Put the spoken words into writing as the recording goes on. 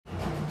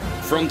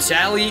From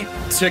Tally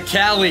to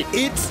Cali,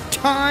 It's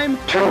time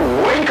to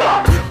wake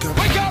up.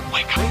 Wake up!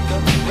 Wake up!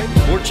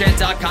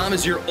 Warchant.com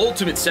is your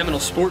ultimate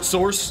Seminole sports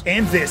source.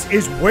 And this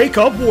is Wake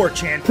Up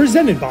Warchant,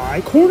 presented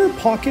by Corner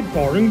Pocket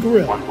Bar and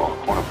Grill. One ball,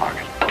 corner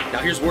pocket. Now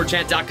here's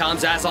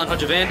Warchant.com's Aslan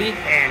Hajavandi.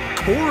 And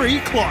Corey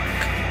Clark.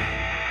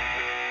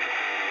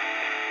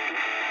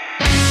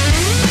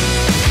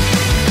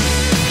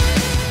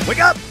 Wake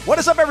up! What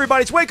is up,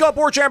 everybody? It's Wake Up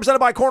Warchant, presented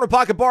by Corner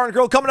Pocket Bar and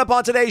Grill. Coming up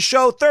on today's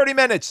show, 30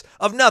 minutes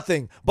of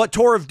nothing but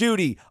Tour of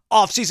Duty,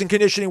 off-season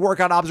conditioning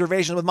workout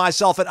observations with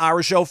myself at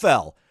Ira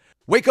Schoffel.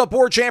 Wake Up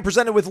Warchant,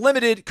 presented with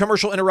limited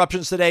commercial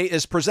interruptions today,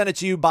 is presented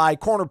to you by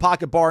Corner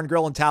Pocket Bar and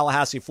Grill in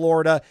Tallahassee,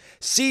 Florida.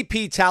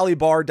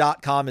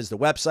 CPTallybar.com is the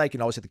website. You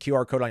can always hit the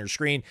QR code on your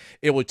screen.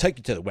 It will take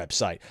you to the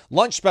website.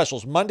 Lunch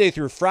specials Monday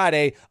through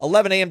Friday,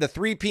 11 a.m. to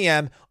 3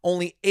 p.m.,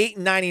 only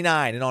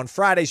 $8.99. And on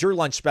Fridays, your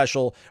lunch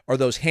special are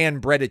those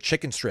hand-breaded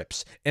chicken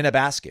strips in a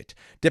basket.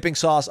 Dipping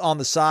sauce on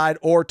the side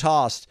or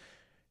tossed.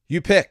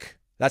 You pick.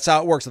 That's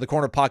how it works at the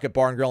Corner Pocket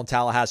Bar and Grill in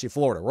Tallahassee,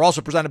 Florida. We're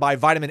also presented by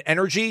Vitamin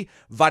Energy,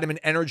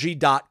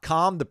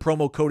 vitaminenergy.com. The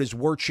promo code is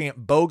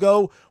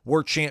WarchantBOGO,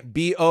 Warchant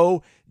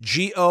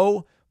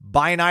B-O-G-O.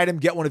 Buy an item,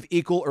 get one of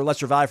equal or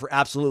lesser value for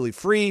absolutely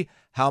free.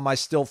 How am I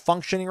still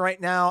functioning right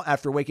now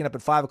after waking up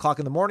at 5 o'clock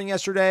in the morning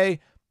yesterday?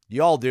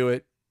 Y'all do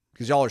it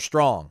because y'all are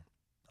strong.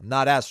 I'm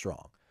not as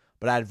strong,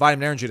 but I had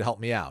Vitamin Energy to help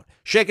me out.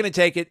 Shake it and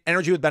take it.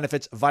 Energy with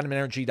benefits,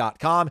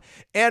 vitaminenergy.com.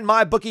 And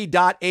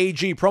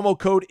mybookie.ag. Promo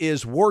code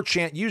is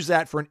Warchant. Use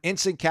that for an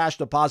instant cash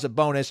deposit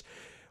bonus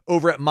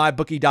over at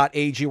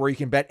mybookie.ag, where you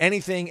can bet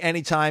anything,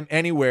 anytime,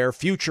 anywhere.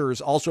 Futures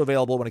also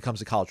available when it comes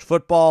to college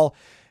football,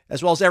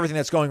 as well as everything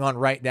that's going on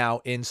right now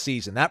in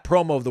season. That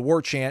promo of the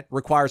Warchant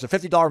requires a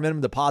 $50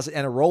 minimum deposit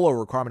and a rollover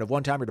requirement of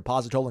one-time your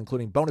deposit total,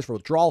 including bonus for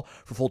withdrawal.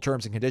 For full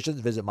terms and conditions,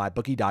 visit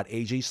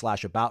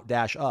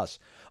mybookie.ag/about-us.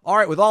 All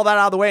right, with all that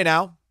out of the way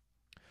now,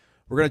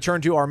 we're going to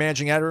turn to our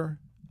managing editor,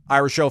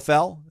 Ira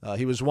Schoffel.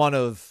 He was one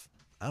of,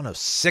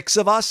 6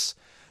 of us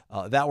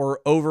that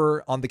were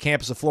over on the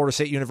campus of Florida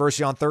State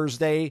University on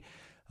Thursday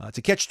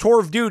to catch Tour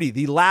of Duty,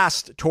 the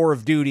last Tour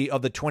of Duty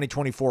of the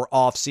 2024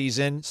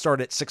 offseason.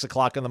 Started at 6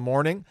 o'clock in the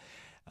morning.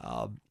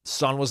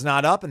 Sun was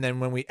not up, and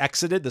then when we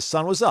exited, the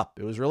sun was up.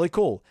 It was really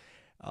cool.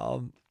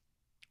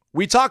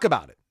 We talk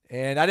about it,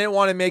 and I didn't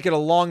want to make it a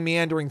long,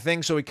 meandering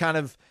thing, so we kind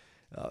of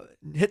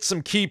hit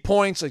some key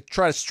points, like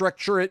try to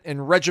structure it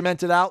and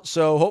regiment it out.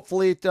 So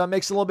hopefully it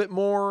makes it a little bit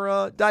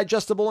more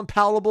digestible and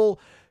palatable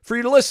for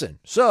you to listen.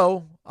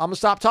 So I'm going to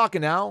stop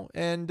talking now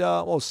and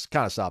we'll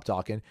kind of stop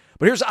talking.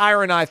 But here's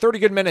Ira and I, 30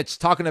 good minutes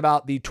talking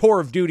about the Tour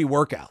of Duty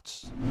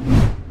workouts.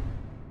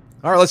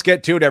 All right, let's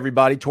get to it,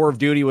 everybody. Tour of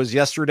Duty was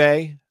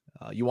yesterday.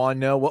 You want to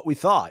know what we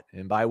thought.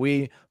 And by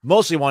we,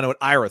 mostly want to know what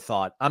Ira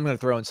thought. I'm going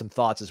to throw in some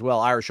thoughts as well.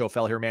 Ira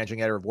Schoffel here,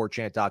 managing editor of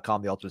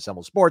Warchant.com, the ultimate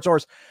Seminole sports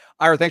source.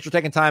 Ira, thanks for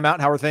taking time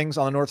out. How are things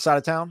on the north side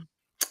of town?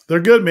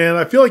 They're good, man.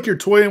 I feel like you're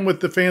toying with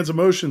the fans'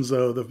 emotions,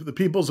 though, the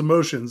people's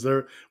emotions.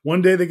 They're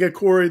one day they get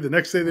Corey, the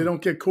next day they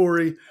don't get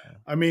Corey.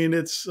 I mean,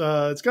 it's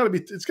got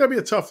to be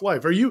a tough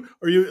life. Are you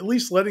at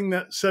least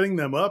setting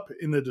them up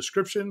in the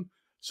description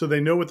so they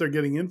know what they're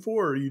getting in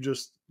for, or are you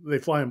just they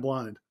fly in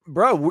blind?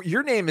 Bro,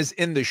 your name is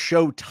in the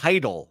show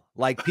title.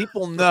 Like,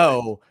 people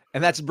know,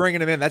 and that's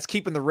bringing them in. That's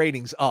keeping the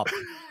ratings up.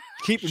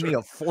 Keeping me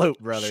afloat,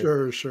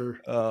 brother. Sure.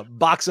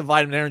 Box of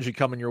Vitamin Energy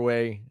coming your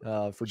way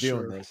for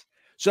doing this.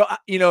 So,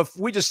 if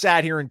we just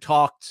sat here and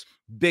talked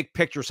big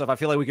picture stuff, I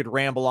feel like we could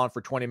ramble on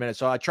for 20 minutes.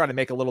 So I try to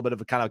make a little bit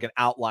of a kind of like an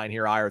outline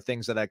here, Ira,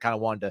 things that I kind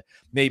of wanted to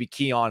maybe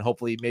key on.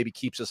 Hopefully maybe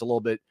keeps us a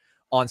little bit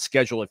on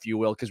schedule, if you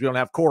will, because we don't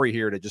have Corey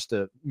here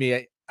to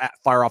me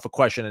fire off a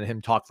question and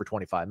him talk for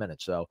 25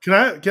 minutes. So can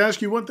I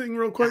ask you one thing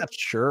real quick?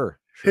 Sure.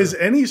 Has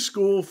any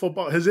college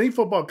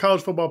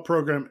football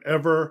program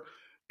ever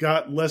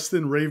got less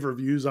than rave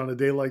reviews on a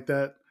day like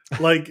that?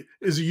 Like,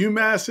 is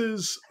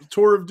UMass's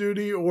Tour of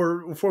Duty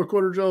or fourth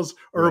quarter drills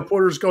or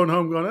reporters going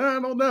home going, I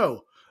don't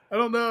know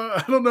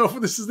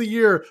if this is the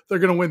year they're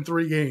going to win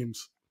 3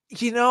 games.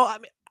 I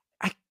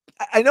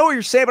know what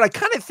you're saying, but I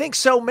kind of think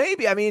so.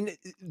 Maybe. I mean,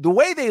 the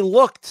way they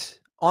looked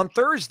on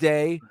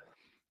Thursday,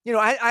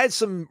 I had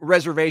some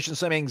reservations,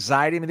 some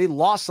anxiety. I mean, they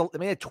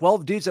had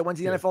 12 dudes that went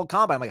to the NFL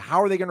Combine. I'm like,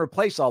 how are they going to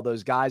replace all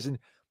those guys? And,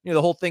 the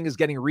whole thing is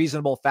getting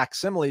reasonable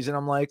facsimiles. And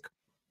I'm like,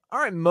 all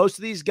right, most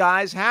of these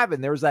guys have,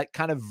 and there's that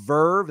kind of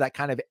verve, that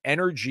kind of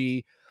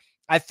energy.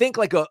 I think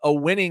like a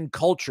winning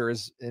culture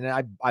is, and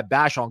I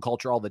bash on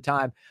culture all the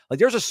time. Like,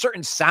 there's a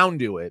certain sound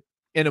to it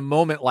in a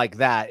moment like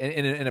that,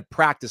 in a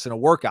practice, in a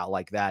workout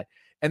like that.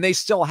 And they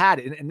still had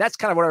it. And that's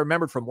kind of what I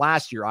remembered from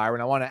last year, Ira.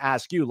 And I want to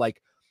ask you,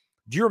 like,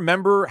 do you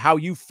remember how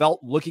you felt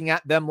looking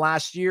at them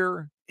last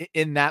year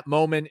in that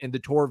moment in the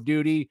Tour of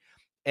Duty?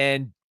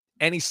 And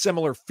any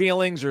similar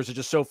feelings, or is it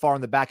just so far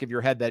in the back of your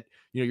head that,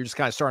 you're just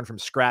kind of starting from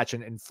scratch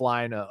and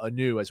flying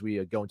anew as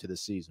we go into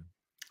this season?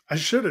 I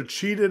should have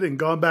cheated and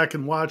gone back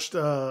and watched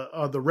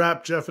the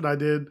rap Jeff and I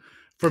did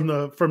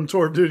from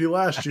Tour of Duty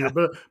last year.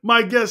 But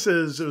my guess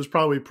is it was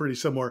probably pretty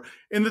similar.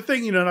 And the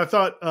thing, and I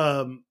thought,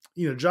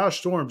 Josh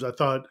Storms, I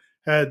thought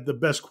had the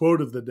best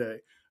quote of the day.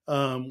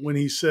 when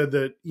he said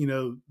that,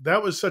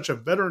 that was such a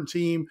veteran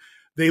team.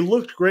 They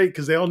looked great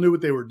because they all knew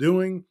what they were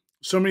doing.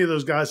 So many of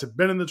those guys have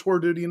been in the tour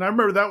of duty. And I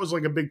remember that was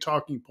like a big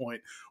talking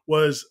point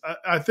was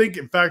I think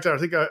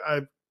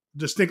I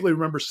distinctly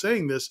remember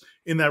saying this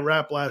in that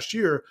wrap last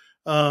year,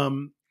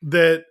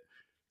 that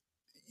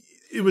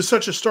it was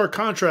such a stark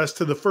contrast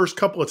to the first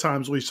couple of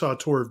times we saw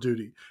Tour of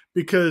Duty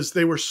because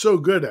they were so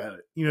good at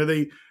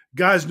it.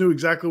 Guys knew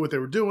exactly what they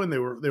were doing. They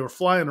were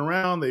flying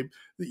around.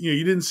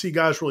 You didn't see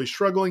guys really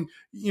struggling.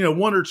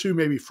 One or two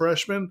maybe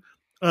freshmen,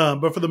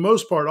 but for the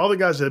most part, all the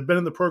guys that had been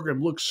in the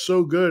program looked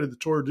so good at the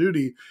Tour of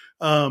Duty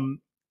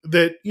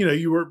that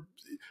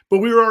but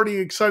we were already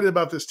excited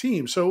about this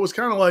team. So it was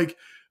kind of like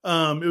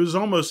it was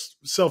almost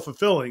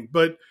self-fulfilling.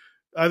 But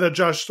I thought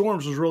Josh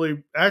Storms was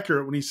really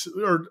accurate when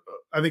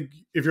I think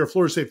if you're a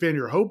Florida State fan,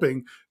 you're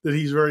hoping that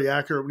he's very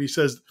accurate when he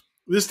says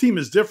this team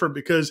is different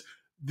because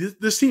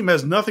this team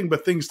has nothing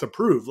but things to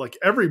prove. Like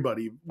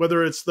everybody,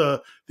 whether it's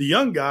the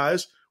young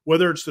guys,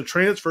 whether it's the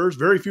transfers,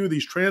 very few of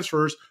these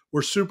transfers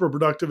were super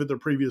productive at their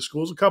previous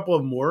schools. A couple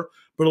of them were,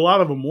 but a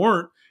lot of them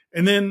weren't.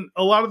 And then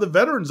a lot of the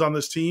veterans on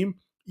this team,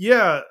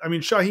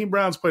 Shaheem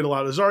Brown's played a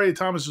lot. Azaria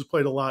Thomas has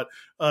played a lot.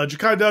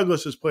 Ja'Kai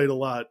Douglas has played a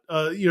lot.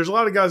 There's a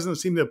lot of guys in the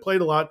team that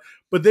played a lot,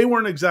 but they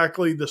weren't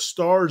exactly the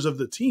stars of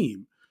the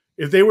team.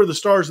 If they were the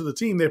stars of the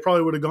team, they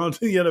probably would have gone to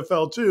the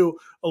NFL too,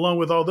 along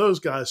with all those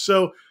guys.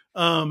 So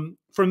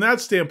from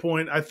that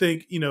standpoint, I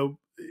think,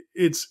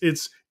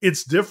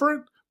 it's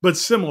different, but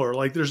similar.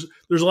 Like there's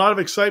a lot of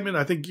excitement.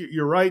 I think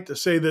you're right to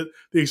say that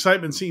the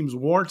excitement seems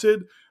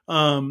warranted.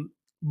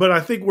 But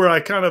I think where I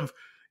kind of,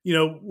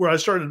 where I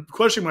started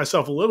questioning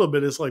myself a little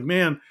bit is like,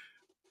 man,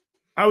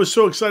 I was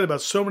so excited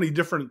about so many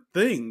different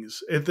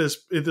things at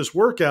this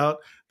workout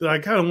that I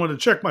kind of wanted to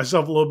check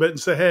myself a little bit and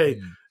say,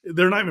 hey,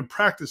 they're not even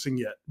practicing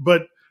yet.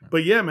 But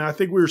yeah, man, I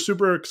think we were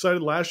super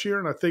excited last year,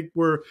 and I think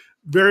we're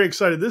very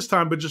excited this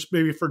time, but just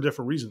maybe for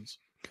different reasons.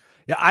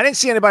 Yeah, I didn't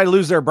see anybody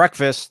lose their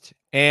breakfast,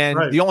 and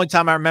Right. the only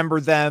time I remember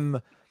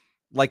them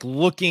like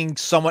looking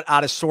somewhat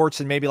out of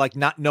sorts and maybe like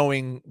not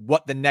knowing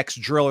what the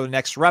next drill or the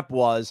next rep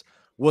was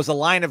a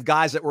line of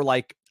guys that were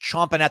like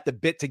chomping at the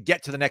bit to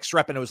get to the next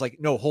rep. And it was like,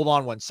 no, hold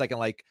on 1 second.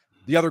 Like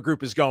the other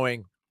group is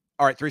going,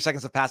 all right, 3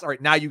 seconds have passed. All right,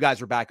 now you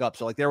guys are back up.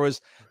 So like there was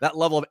that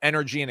level of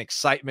energy and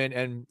excitement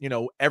and,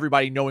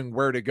 everybody knowing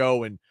where to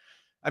go. And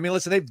I mean,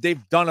 listen,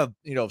 they've done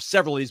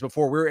several of these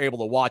before we were able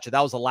to watch it. That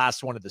was the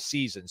last one of the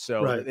season.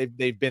 So Right.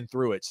 they've been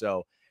through it.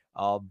 So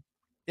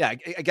I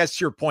guess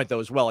to your point though,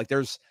 as well, like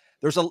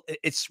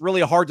it's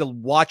really hard to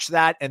watch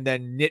that and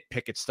then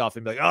nitpick at stuff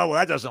and be like, oh, well,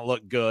 that doesn't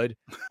look good.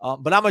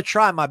 But I'm going to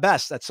try my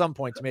best at some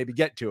point to maybe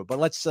get to it. But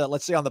let's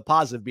say on the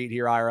positive beat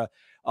here, Ira,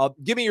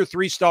 give me your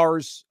 3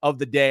 stars of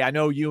the day. I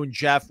know you and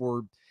Jeff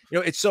were,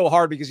 it's so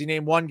hard because you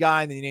name one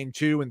guy and then you name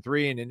 2 and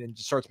 3 and it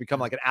starts to become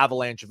like an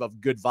avalanche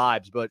of good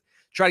vibes. But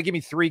try to give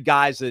me 3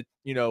 guys that,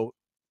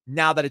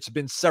 now that it's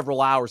been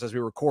several hours as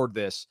we record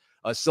this,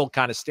 still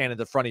kind of stand at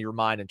the front of your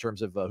mind in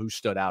terms of who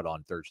stood out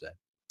on Thursday.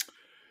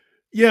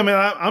 Yeah,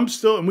 man, I'm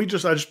still, and I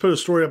just put a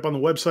story up on the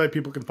website.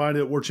 People can find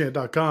it at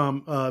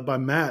warchant.com by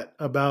Matt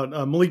about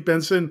Malik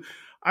Benson.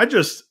 I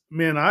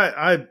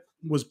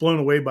was blown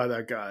away by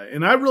that guy,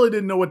 and I really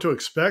didn't know what to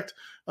expect.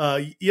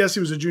 Yes, he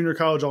was a junior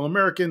college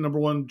All-American, number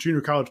 1 junior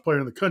college player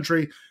in the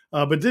country,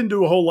 but didn't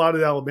do a whole lot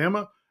at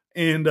Alabama.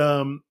 And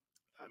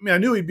I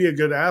knew he'd be a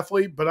good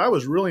athlete, but I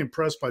was really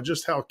impressed by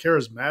just how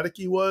charismatic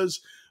he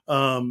was.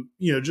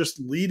 Just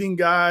leading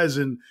guys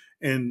and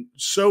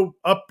so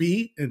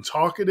upbeat and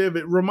talkative.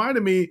 It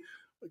reminded me,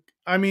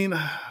 I don't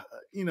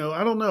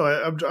know.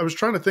 I was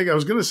trying to think, I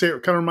was going to say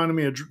it kind of reminded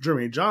me of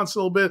Jermaine Johnson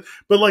a little bit,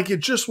 but like it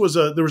just was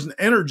there was an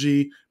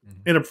energy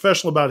and a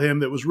professional about him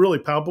that was really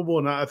palpable.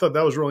 And I thought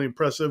that was really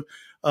impressive.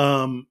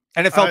 And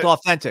it felt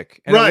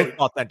authentic. And right. It looked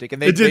authentic.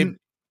 And it didn't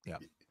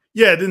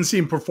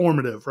seem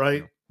performative.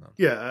 Right. No.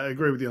 Yeah, I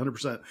agree with you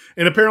 100%.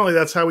 And apparently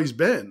that's how he's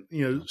been.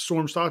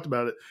 Storms talked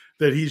about it,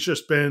 that he's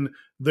just been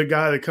the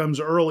guy that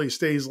comes early,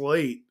 stays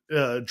late,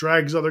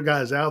 drags other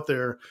guys out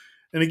there.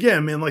 And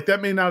again, man, like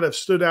that may not have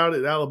stood out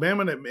at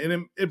Alabama,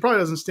 and it probably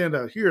doesn't stand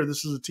out here.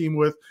 This is a team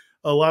with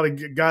a lot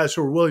of guys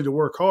who are willing to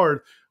work hard.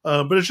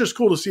 But it's just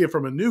cool to see it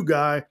from a new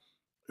guy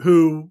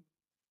who,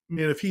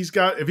 if he's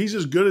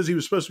as good as he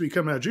was supposed to be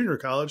coming out of junior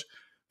college,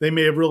 they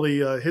may have really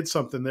hit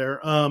something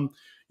there.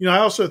 I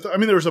also,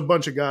 there was a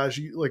bunch of guys,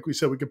 like we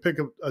said, we could pick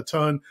a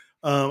ton.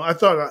 I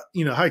thought,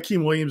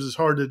 Hakeem Williams is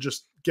hard to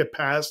just get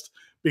past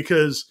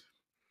because,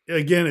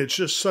 again, it's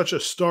just such a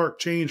stark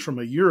change from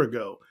a year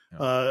ago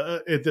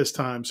at this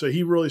time. So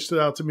he really stood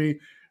out to me.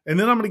 And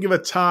then I'm going to give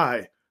a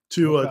tie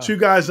to 2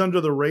 guys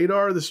under the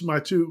radar. This is my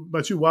two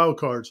wild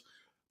cards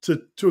to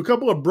a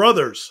couple of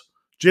brothers,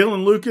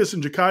 Jalen Lucas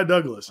and Ja'Kai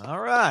Douglas. All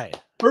right.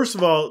 First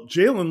of all,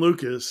 Jalen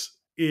Lucas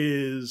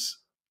is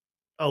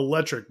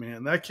electric,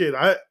 man. That kid,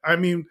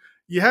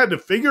 you had to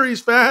figure he's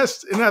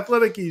fast and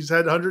athletic. He's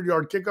had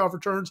 100-yard kickoff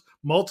returns,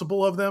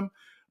 multiple of them.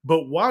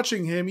 But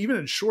watching him, even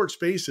in short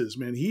spaces,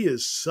 man, he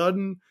is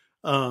sudden.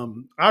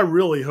 I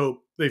really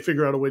hope they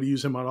figure out a way to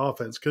use him on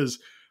offense because,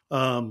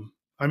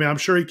 I mean, I'm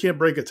sure he can't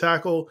break a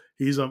tackle.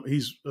 He's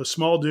a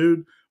small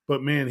dude,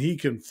 but man, he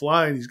can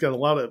fly, and he's got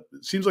it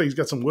seems like he's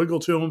got some wiggle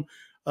to him.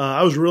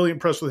 I was really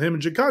impressed with him.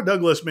 And Ja'Kai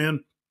Douglas,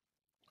 man,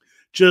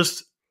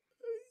 just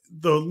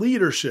the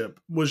leadership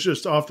was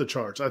just off the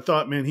charts. I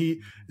thought, man,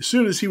 as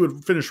soon as he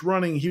would finish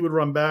running, he would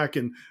run back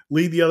and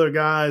lead the other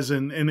guys.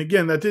 And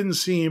again, that didn't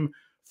seem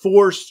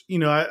forced. You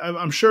know,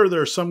 I'm sure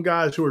there are some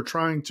guys who are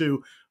trying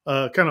to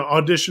kind of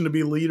audition to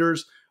be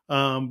leaders,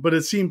 but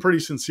it seemed pretty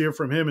sincere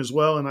from him as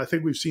well. And I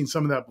think we've seen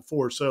some of that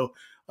before. So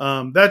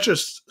that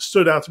just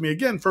stood out to me.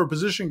 Again, for a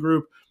position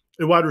group,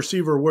 a wide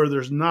receiver where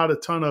there's not a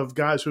ton of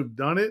guys who've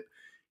done it,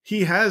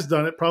 he has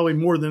done it probably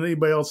more than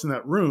anybody else in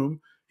that room.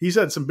 He's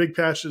had some big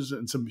patches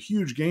and some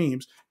huge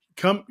games.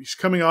 He's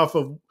coming off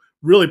of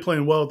really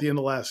playing well at the end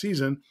of last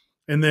season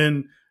and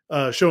then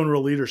showing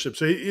real leadership.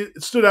 So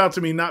it stood out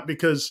to me, not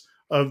because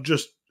of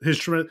just his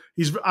tremendous –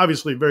 he's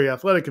obviously very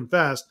athletic and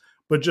fast,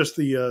 but just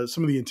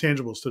some of the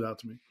intangibles stood out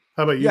to me.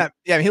 How about you? Yeah,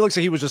 I mean, he looks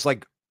like he was just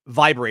like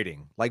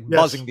vibrating, like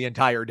buzzing the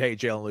entire day,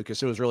 Jalen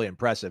Lucas. It was really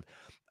impressive.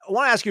 I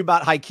want to ask you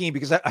about Hakeem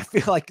because I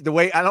feel like the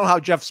way – I don't know how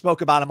Jeff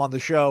spoke about him on the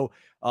show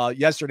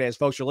yesterday as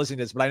folks are listening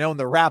to this, but I know in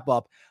the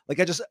wrap-up, like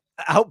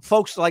I hope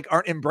folks like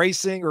aren't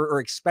embracing or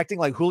expecting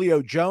like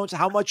Julio Jones.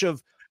 How much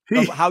of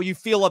how you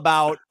feel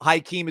about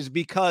Hakeem is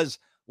because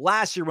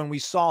last year when we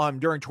saw him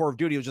during Tour of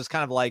Duty, it was just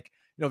kind of like,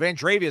 you know, Van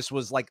Dravius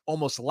was like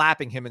almost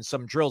lapping him in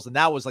some drills, and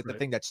that was like the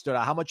thing that stood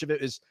out. How much of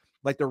it is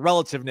like the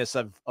relativeness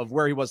of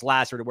where he was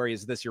last year to where he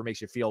is this year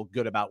makes you feel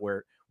good about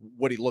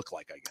what he looked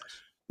like, I guess?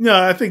 No,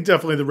 I think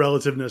definitely the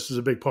relativeness is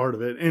a big part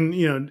of it. And,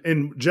 you know,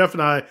 and Jeff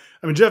and I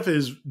mean, Jeff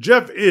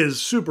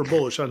is super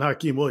bullish on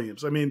Hakeem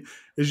Williams. I mean,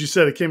 as you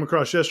said, it came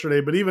across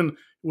yesterday, but even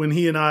when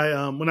he and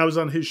I, when I was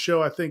on his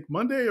show, I think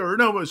Monday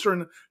it was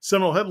during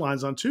Seminole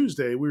Headlines on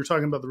Tuesday, we were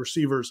talking about the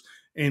receivers,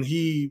 and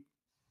he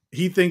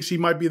thinks he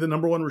might be the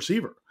number one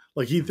receiver.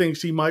 Like he thinks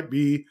he might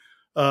be,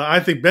 I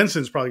think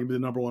Benson's probably gonna be the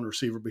number one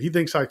receiver, but he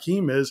thinks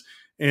Hakeem is.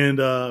 And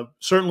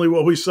certainly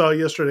what we saw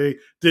yesterday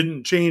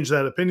didn't change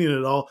that opinion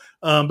at all.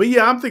 But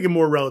yeah, I'm thinking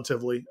more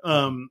relatively.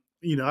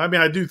 You know, I mean,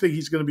 I do think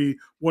he's going to be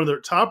one of their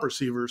top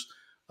receivers.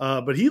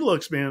 But he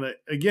looks, man,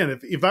 again,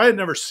 if I had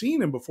never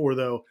seen him before,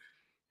 though,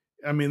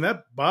 I mean,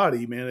 that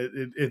body,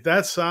 man, at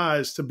that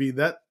size to be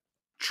that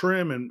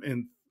trim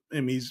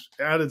and he's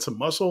added some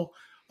muscle.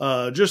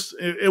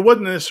 It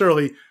wasn't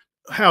necessarily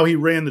how he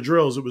ran the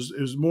drills. It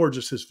was more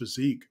just his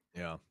physique.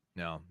 Yeah.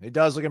 No, it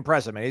does look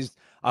impressive, man.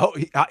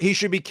 He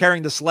should be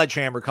carrying the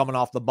sledgehammer coming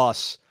off the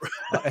bus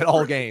at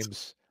all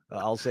games.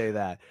 I'll say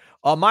that.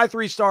 My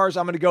 3 stars,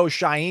 I'm going to go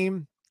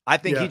Shaheem. I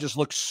think he just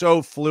looks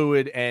so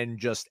fluid and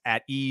just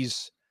at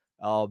ease.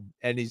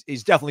 And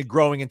he's definitely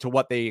growing into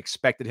what they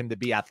expected him to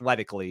be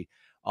athletically.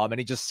 And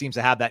he just seems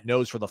to have that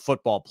nose for the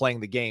football, playing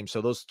the game.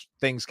 So those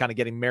things kind of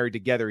getting married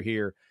together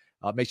here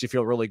makes you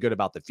feel really good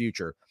about the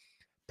future.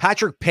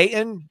 Patrick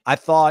Payton, I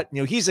thought,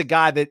 you know, he's a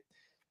guy that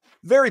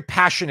very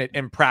passionate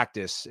in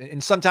practice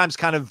and sometimes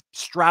kind of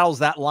straddles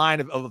that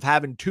line of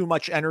having too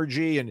much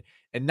energy and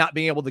not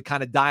being able to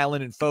kind of dial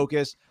in and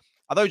focus.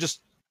 I thought he was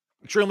just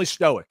extremely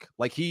stoic.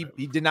 Like he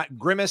did not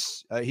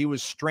grimace. He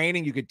was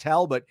straining, you could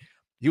tell, but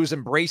he was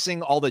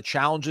embracing all the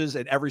challenges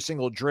at every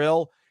single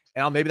drill.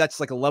 And maybe that's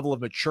like a level of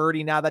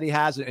maturity now that he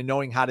has and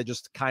knowing how to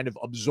just kind of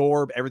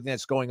absorb everything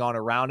that's going on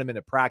around him in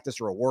a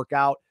practice or a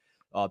workout.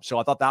 So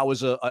I thought that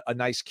was a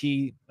nice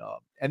key.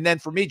 And then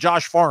for me,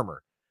 Josh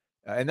Farmer.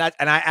 And I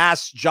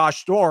asked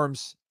Josh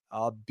Storms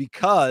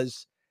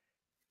because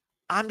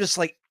I'm just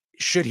like,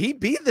 should he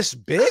be this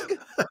big?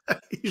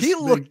 He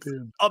looked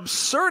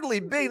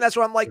absurdly big. That's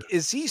why I'm like,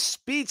 is he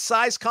speed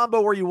size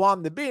combo where you want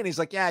him to be? And he's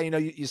like, yeah, you know,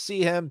 you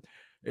see him.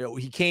 You know,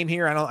 he came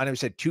here. I know he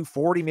said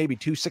 240, maybe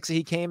 260.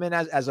 He came in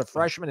as a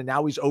freshman, and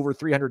now he's over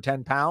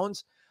 310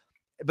 pounds.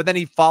 But then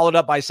he followed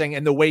up by saying,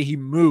 and the way he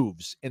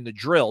moves in the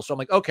drill. So I'm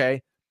like,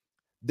 okay.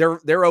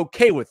 They're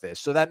okay with this.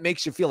 So that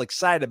makes you feel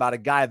excited about a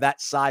guy of that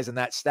size and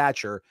that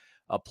stature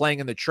playing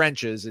in the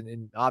trenches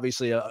and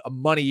obviously a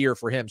money year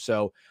for him.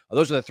 So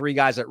those are the 3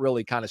 guys that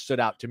really kind of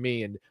stood out to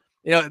me. And,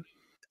 you know,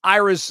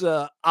 Ira's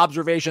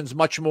observations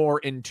much more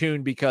in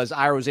tune because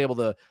Ira was able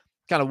to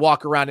kind of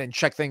walk around and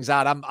check things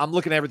out. I'm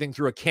looking at everything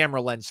through a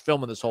camera lens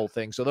filming this whole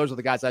thing. So those are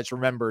the guys I just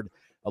remembered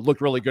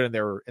looked really good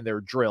in their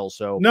drill.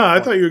 So no,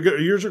 I thought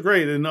yours are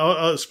great. And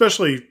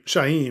especially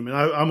Shaheem. And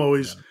I'm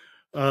always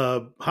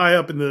high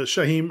up in the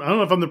Shaheem. I don't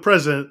know if I'm the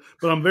president,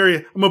 but I'm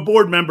a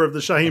board member of the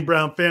Shaheem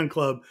Brown fan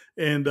club.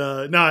 And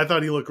no, I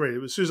thought he looked great.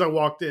 As soon as I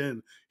walked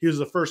in, he was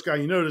the first guy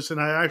you noticed.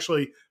 And I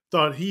actually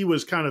thought he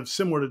was kind of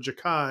similar to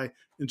Ja'Kai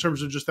in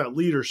terms of just that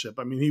leadership.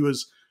 I mean, he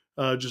was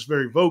just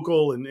very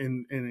vocal and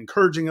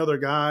encouraging other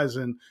guys.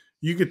 And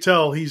you could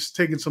tell he's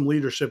taking some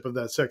leadership of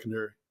that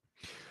secondary.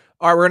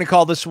 All right, we're going to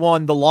call this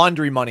one the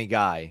laundry money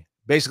guy.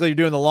 Basically, you're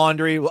doing the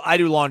laundry. Well, I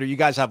do laundry. You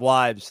guys have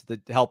wives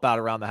that help out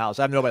around the house.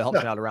 I have nobody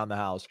helps me out around the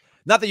house.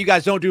 Not that you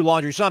guys don't do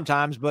laundry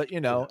sometimes, but,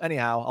 you know,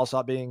 anyhow, I'll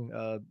stop being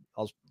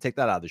I'll take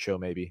that out of the show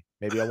maybe.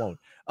 Maybe I won't.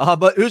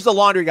 But who's the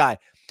laundry guy?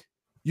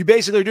 you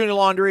basically are doing your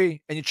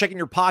laundry and you're checking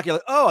your pocket,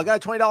 like, oh, I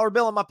got a $20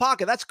 bill in my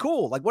pocket. That's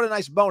cool. Like, what a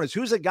nice bonus.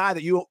 Who's a guy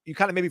that you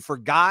kind of maybe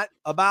forgot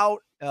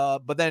about,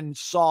 but then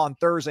saw on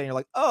Thursday and you're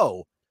like,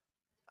 oh,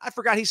 I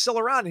forgot he's still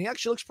around and he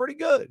actually looks pretty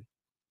good.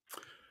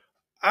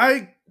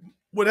 I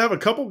would have a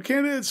couple of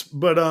candidates,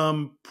 but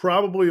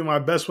probably my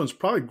best one's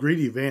probably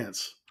Greedy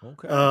Vance.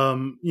 Okay.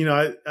 You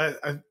know,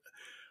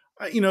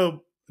 you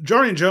know,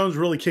 Jarian Jones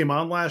really came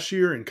on last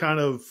year and kind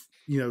of,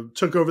 you know,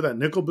 took over that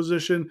nickel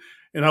position.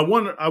 And I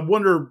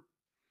wonder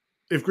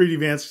if Greedy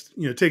Vance,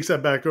 you know, takes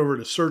that back over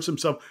to search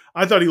himself.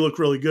 I thought he looked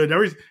really good.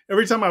 And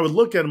every time I would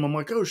look at him, I'm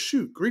like, oh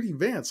shoot, Greedy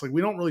Vance. Like,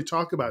 we don't really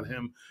talk about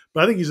him,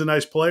 but I think he's a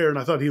nice player. And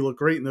I thought he looked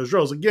great in those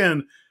drills.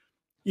 Again,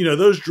 you know,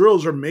 those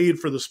drills are made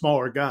for the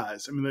smaller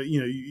guys. I mean,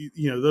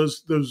 you know,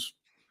 those,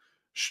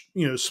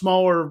 you know,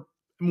 smaller,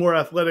 more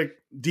athletic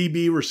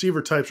DB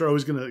receiver types are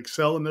always going to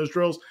excel in those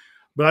drills.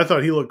 But I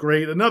thought he looked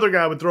great. Another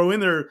guy I would throw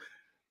in there,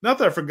 not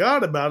that I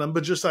forgot about him,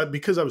 but just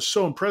because I was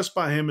so impressed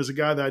by him as a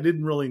guy that I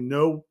didn't really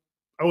know,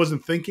 I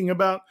wasn't thinking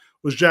about,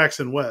 was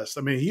Jackson West.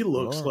 I mean, he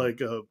looks like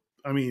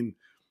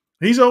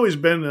he's always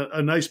been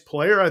a nice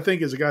player, I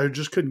think, as a guy who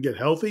just couldn't get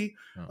healthy.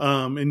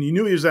 And you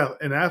knew he was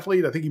an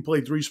athlete. I think he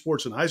played 3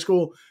 sports in high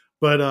school,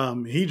 but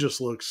he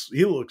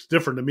looks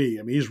different to me.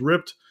 I mean, he's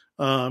ripped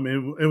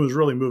and it was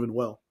really moving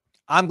well.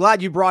 I'm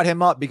glad you brought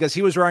him up because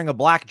he was wearing a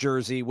black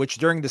jersey, which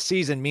during the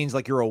season means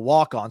like you're a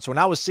walk-on. So when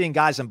I was seeing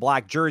guys in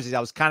black jerseys, I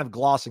was kind of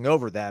glossing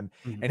over them.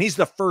 And he's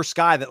the first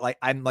guy that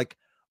I'm like,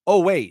 oh,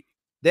 wait,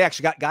 they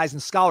actually got guys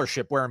in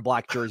scholarship wearing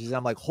black jerseys. And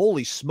I'm like,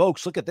 holy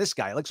smokes, look at this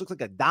guy. He looks like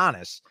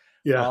Adonis.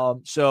 Yeah.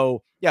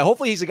 So yeah,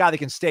 hopefully he's a guy that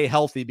can stay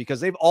healthy because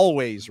they've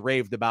always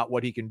raved about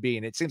what he can be.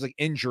 And it seems like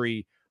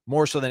injury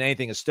more so than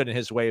anything has stood in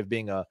his way of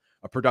being a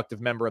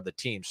productive member of the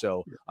team.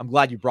 So I'm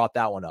glad you brought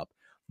that one up.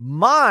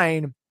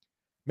 Mine,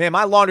 man,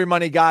 my laundry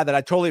money guy that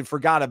I totally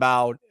forgot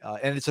about,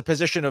 and it's a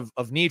position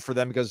of need for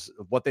them because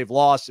of what they've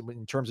lost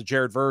in terms of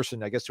Jared Verse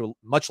and I guess to a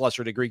much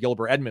lesser degree,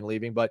 Gilbert Edmond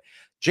leaving, but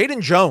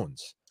Jaden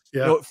Jones.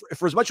 Yeah. You know,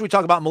 for as much as we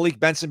talk about Malik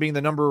Benson being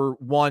the #1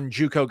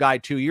 JUCO guy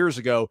 2 years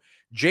ago,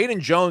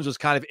 Jaden Jones was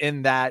kind of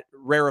in that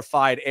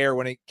rarefied air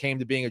when it came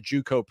to being a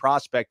JUCO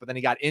prospect, but then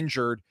he got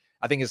injured,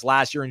 I think his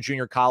last year in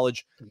junior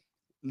college.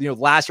 You know,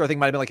 last year I think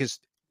might have been like his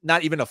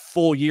not even a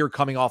full year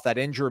coming off that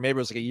injury. Maybe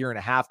it was like a year and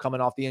a half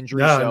coming off the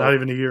injury. No, so, not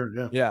even a year.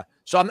 Yeah. Yeah.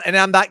 So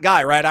I'm that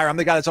guy, right? I'm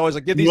the guy that's always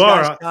like, give these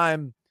guys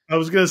time. I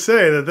was going to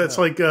say that's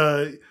like,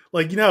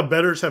 you know how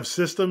bettors have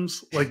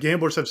systems, like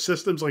gamblers have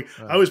systems. Like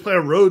I always play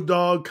a road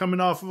dog coming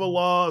off of a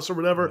loss or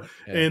whatever.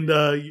 And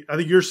I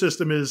think your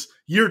system is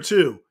year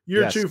two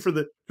for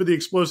the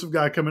explosive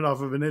guy coming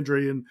off of an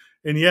injury. And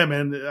yeah,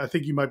 man, I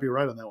think you might be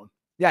right on that one.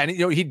 Yeah, and you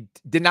know he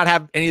did not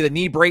have any of the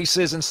knee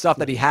braces and stuff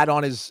that he had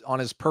on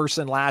his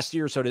person last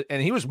year. So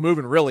and he was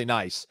moving really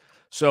nice.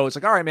 So it's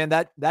like, all right, man,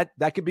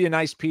 that could be a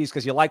nice piece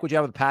because you like what you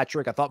have with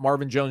Patrick. I thought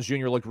Marvin Jones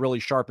Jr. looked really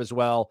sharp as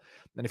well.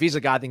 And if he's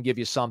a guy that can give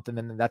you something,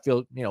 then that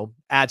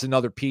adds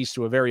another piece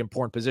to a very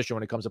important position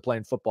when it comes to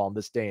playing football in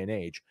this day and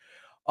age.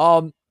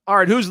 All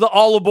right, who's the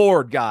all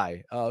aboard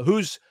guy?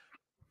 Whose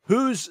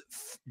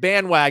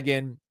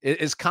bandwagon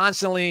is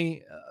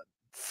constantly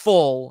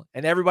full,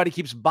 and everybody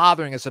keeps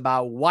bothering us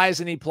about why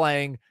isn't he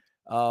playing?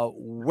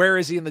 Where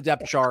is he in the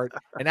depth chart?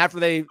 And after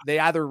they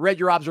either read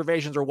your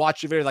observations or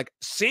watched your video, like,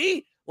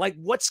 see, like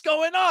what's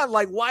going on?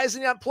 Like, why isn't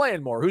he not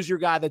playing more? Who's your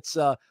guy that's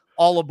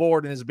all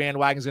aboard and his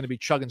bandwagon is going to be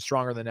chugging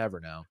stronger than ever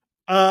now?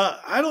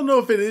 I don't know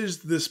if it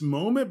is this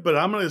moment, but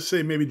I'm going to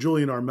say maybe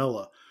Julian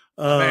Armella.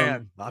 My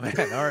man. All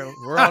right,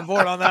 we're on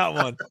board on that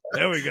one.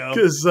 There we go.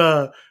 Because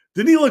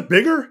didn't he look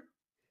bigger?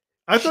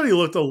 I thought he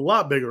looked a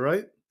lot bigger,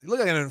 right? He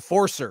looked like an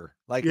enforcer.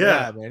 Like,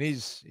 yeah man,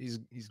 he's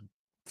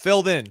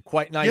filled in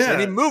quite nicely, and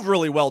he moved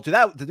really well too.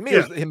 That to me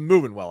was him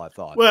moving well. I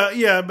thought. Well,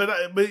 yeah, but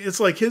it's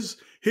like his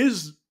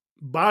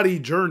body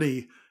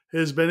journey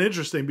has been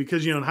interesting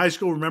because in high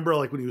school, remember,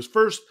 like when he was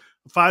first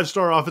a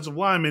 5-star offensive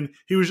lineman,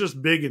 he was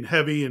just big and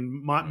heavy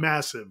and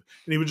massive,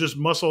 and he would just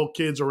muscle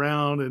kids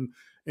around and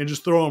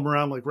just throw them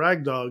around like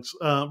ragdolls.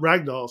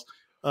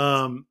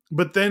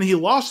 But then he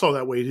lost all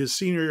that weight his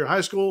senior year of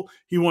high school.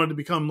 He wanted to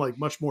become like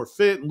much more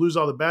fit and lose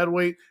all the bad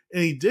weight,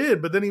 and he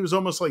did. But then he was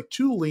almost like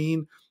too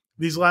lean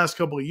these last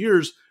couple of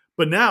years.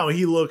 But now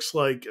he looks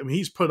like,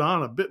 he's put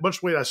on a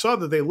much weight. I saw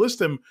that they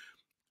list him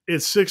at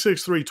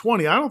 6'6",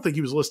 320. I don't think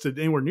he was listed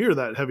anywhere near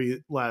that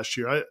heavy last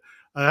year. I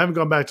haven't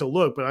gone back to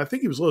look, but I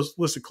think he was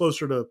listed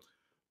closer to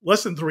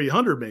less than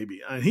 300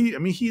 maybe. And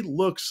he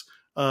looks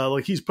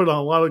like he's put on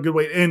a lot of good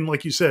weight. And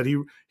like you said, he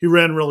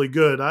ran really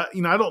good. I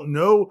don't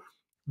know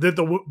that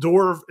the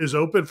door is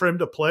open for him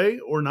to play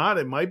or not.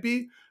 It might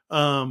be.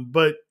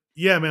 But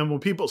yeah, man, when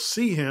people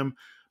see him,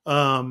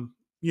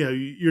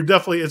 you're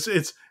definitely,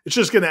 it's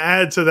just going to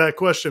add to that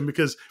question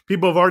because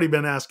people have already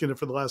been asking it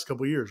for the last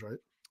couple of years, right?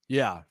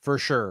 Yeah, for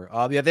sure.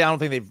 I don't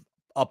think they've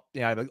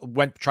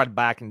tried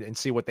back and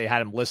see what they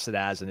had him listed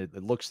as, and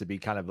it looks to be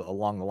kind of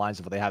along the lines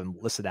of what they have him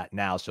listed at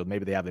now. So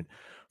maybe they haven't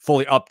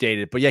fully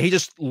updated. But yeah, he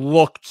just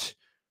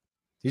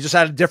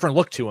had a different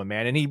look to him,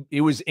 man. And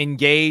he was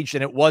engaged,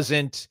 and it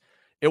wasn't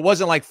it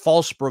wasn't like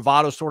false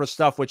bravado sort of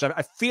stuff, which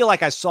I feel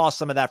like I saw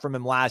some of that from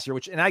him last year,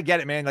 and I get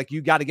it, man. Like,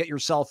 you got to get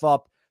yourself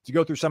up to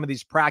go through some of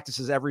these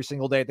practices every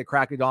single day at the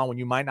crack of dawn when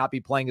you might not be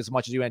playing as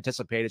much as you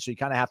anticipated. So you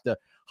kind of have to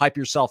hype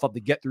yourself up to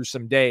get through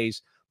some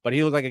days. But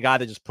he looked like a guy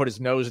that just put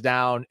his nose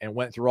down and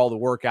went through all the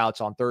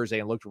workouts on Thursday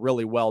and looked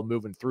really well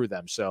moving through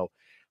them. So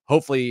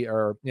hopefully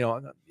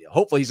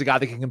he's a guy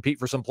that can compete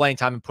for some playing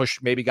time and push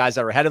maybe guys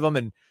that are ahead of him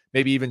and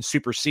maybe even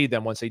supersede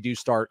them once they do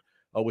start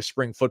with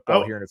spring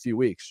football here in a few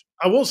weeks.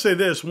 I will say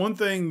this one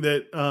thing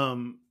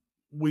that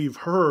we've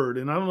heard,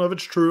 and I don't know if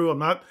it's true. I'm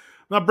not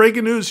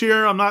breaking news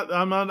here. I'm not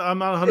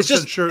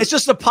 100% sure. It's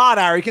just a pot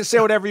hour. You can say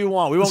whatever you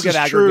want. We won't get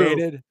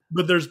aggregated. True,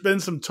 but there's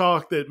been some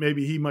talk that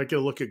maybe he might get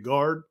a look at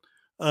guard.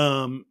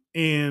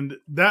 And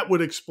that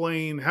would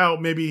explain how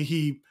maybe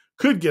he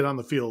could get on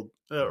the field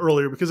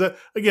earlier. Because,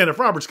 again, if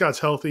Robert Scott's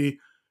healthy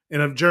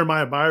and if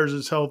Jeremiah Byers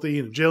is healthy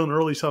and if Jalen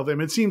Early's healthy, I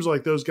mean, it seems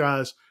like those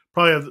guys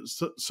probably have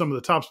some of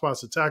the top spots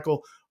to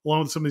tackle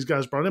along with some of these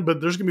guys brought in. But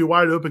there's going to be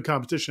wide open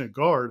competition at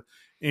guard.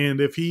 And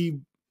if he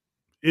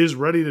is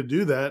ready to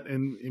do that,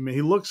 and I mean,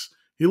 he looks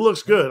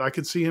good, I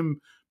could see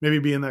him maybe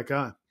being that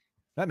guy.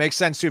 That makes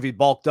sense too. If he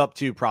bulked up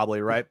too,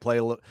 probably, right? Put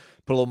a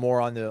little more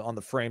on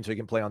the frame so he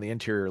can play on the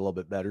interior a little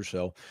bit better.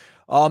 So,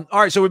 all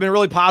right. So we've been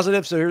really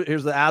positive. So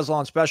here's the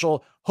Aslan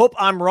special. Hope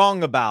I'm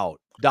wrong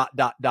about ...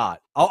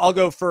 I'll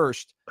go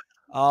first.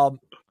 Hope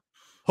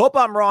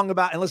I'm wrong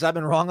about, and listen, I've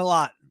been wrong a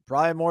lot,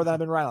 probably more than I've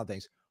been right on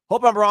things.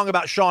 Hope I'm wrong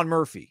about Sean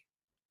Murphy.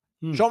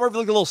 Sean Murphy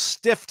looked a little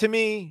stiff to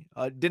me.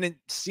 Didn't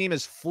seem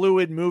as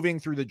fluid moving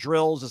through the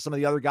drills as some of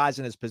the other guys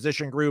in his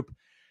position group.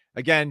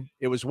 Again,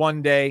 it was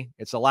one day.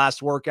 It's the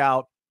last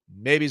workout.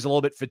 Maybe he's a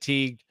little bit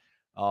fatigued.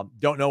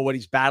 Don't know what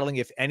he's battling,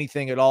 if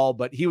anything at all,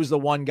 but he was the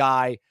one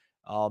guy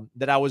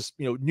that I was,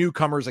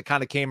 newcomers that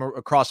kind of came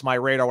across my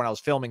radar when I was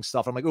filming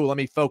stuff. I'm like, oh, let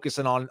me focus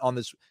in on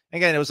this.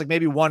 Again, it was like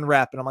maybe one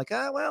rep, and I'm like,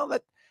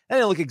 that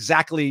didn't look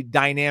exactly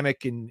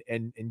dynamic and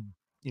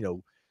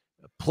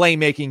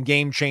playmaking,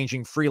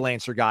 game-changing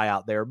freelancer guy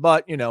out there.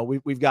 But,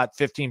 we've got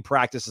 15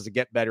 practices to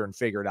get better and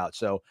figure it out.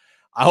 So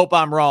I hope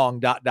I'm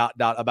wrong, ...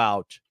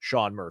 about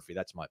Sean Murphy.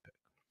 That's my pick.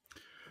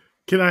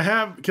 Can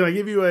I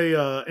give you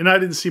and I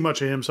didn't see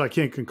much of him, so I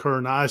can't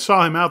concur. Now, I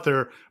saw him out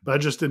there, but I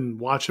just didn't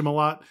watch him a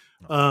lot.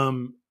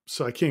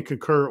 So I can't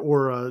concur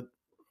or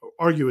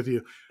argue with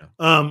you.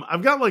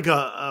 I've got like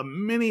a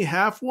mini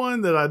half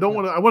one that I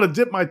want to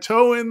dip my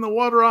toe in the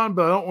water on,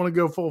 but I don't want to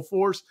go full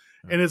force.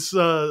 And it's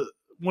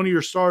one of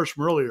your stars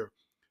from earlier.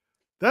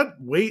 That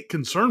weight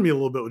concerned me a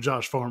little bit with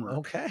Josh Farmer.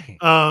 Okay.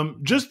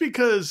 Just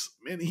because,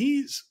 man,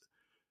 he's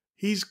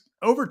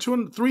over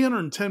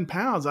 310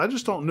 pounds. I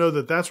just don't know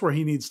that that's where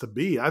he needs to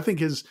be. I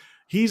think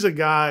he's a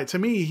guy, to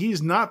me,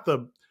 he's not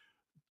the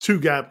two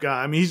gap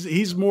guy. I mean,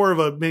 he's more of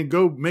a, man,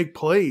 go make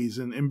plays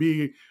and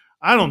be,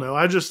 I don't know.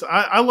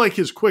 I like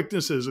his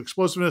quickness, his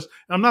explosiveness.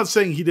 I'm not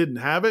saying he didn't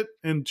have it.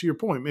 And to your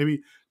point,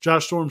 maybe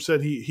Josh Storm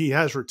said he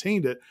has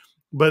retained it,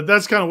 but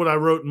that's kind of what I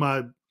wrote in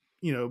my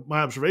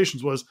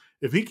observations was,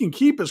 if he can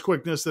keep his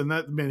quickness, then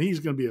he's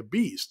going to be a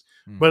beast.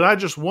 But I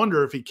just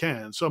wonder if he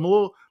can. So I'm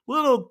a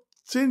little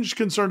tinge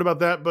concerned about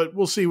that, but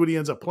we'll see what he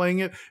ends up playing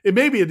it. It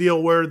may be a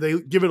deal where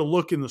they give it a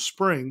look in the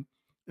spring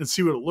and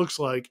see what it looks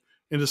like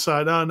and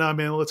decide, oh, no,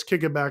 man, let's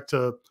kick it back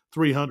to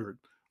 300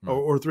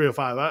 or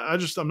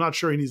 305. I'm not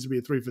sure he needs to be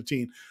at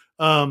 315.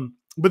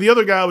 But the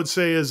other guy I would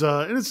say is,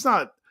 and it's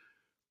not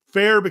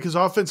fair because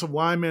offensive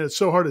linemen, it's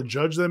so hard to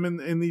judge them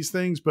in these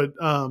things, but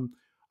I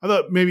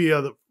thought maybe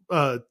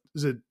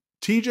is it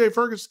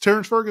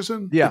Terrence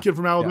Ferguson, the kid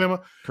from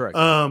Alabama? Yeah,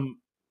 correct.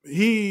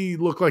 He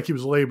looked like he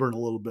was laboring a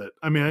little bit.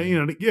 I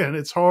mean, again,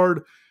 it's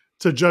hard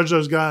to judge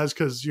those guys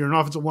because you're an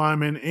offensive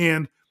lineman,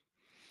 and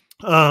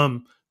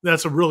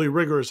that's a really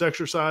rigorous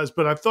exercise.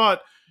 But I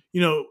thought,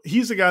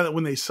 he's the guy that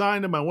when they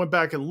signed him, I went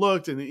back and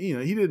looked, and he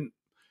didn't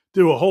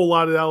do a whole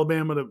lot at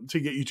Alabama to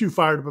get you too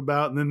fired up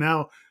about. And then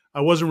now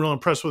I wasn't real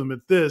impressed with him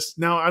at this.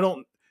 Now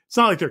it's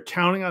not like they're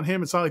counting on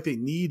him. It's not like they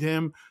need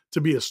him to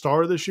be a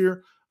star this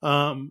year.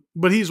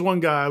 But he's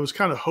one guy I was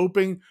kind of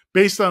hoping,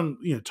 based on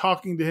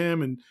talking to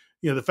him and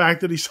the fact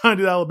that he signed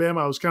at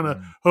Alabama, I was kind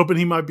of hoping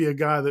he might be a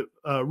guy that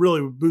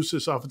really would boost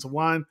this offensive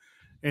line,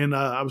 and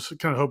I was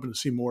kind of hoping to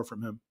see more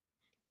from him.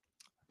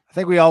 I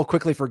think we all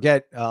quickly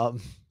forget. I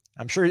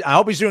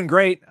hope he's doing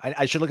great.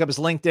 I should look up his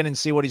LinkedIn and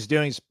see what he's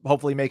doing. He's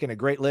hopefully making a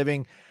great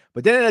living.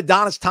 But then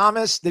Adonis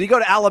Thomas, did he go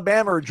to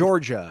Alabama or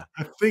Georgia?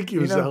 I think he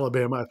was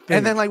Alabama.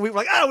 And then we were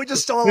like, we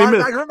just stole a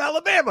linebacker from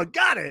Alabama.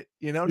 Got it.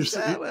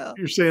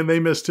 You're saying they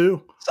miss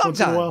too?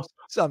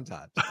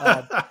 Sometimes.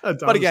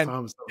 But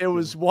again, it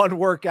was one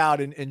workout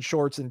in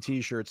shorts and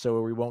T-shirts,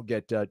 so we won't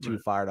get too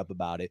fired up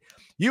about it.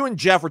 You and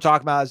Jeff were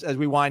talking about as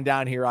we wind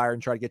down here, Ira,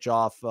 and try to get you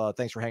off.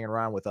 Thanks for hanging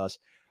around with us.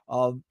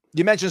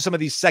 You mentioned some of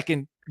these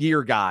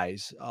second-year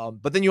guys,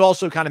 but then you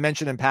also kind of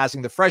mentioned in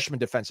passing the freshman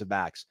defensive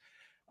backs.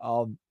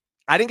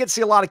 I didn't get to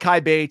see a lot of Kai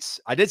Bates.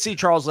 I did see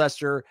Charles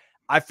Lester.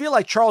 I feel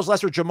like Charles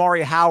Lester,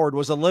 Jamari Howard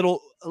was a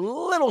little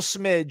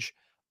smidge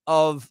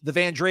of the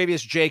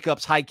Vandrevius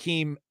Jacobs,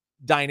 Hakeem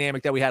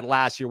dynamic that we had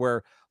last year,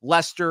 where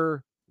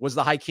Lester was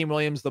the Hakeem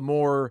Williams, the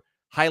more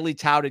highly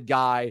touted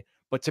guy.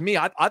 But to me,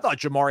 I thought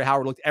Jamari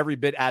Howard looked every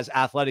bit as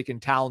athletic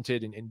and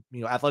talented and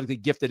athletically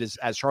gifted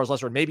as Charles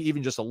Lester, and maybe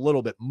even just a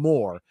little bit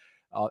more.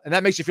 And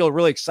that makes you feel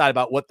really excited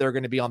about what they're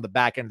going to be on the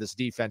back end of this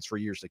defense for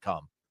years to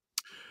come.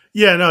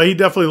 Yeah, no, he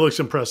definitely looks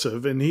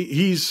impressive. And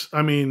he's,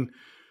 I mean,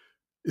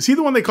 is he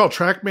the one they call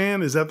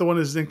Trackman? Is that the one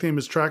his nickname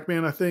is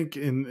Trackman, I think,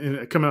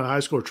 in coming out of high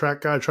school, or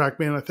Track Guy,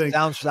 Trackman, I think.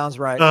 Sounds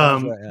right.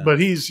 Yeah. But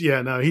he's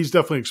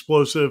definitely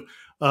explosive.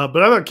 But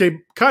I thought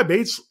Kai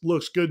Bates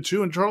looks good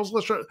too. And Charles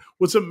Lester,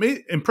 what's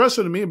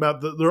impressive to me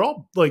about they're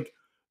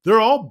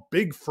all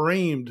big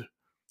framed,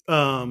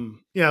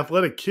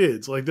 athletic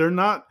kids. Like they're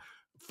not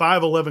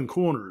 5'11"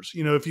 corners.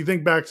 If you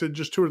think back to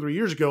just 2 or 3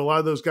 years ago, a lot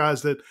of those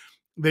guys that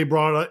they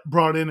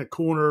brought in a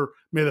corner,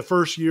 maybe the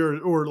first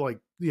year or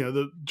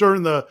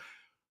during the,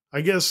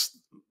 I guess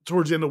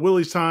towards the end of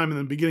Willie's time and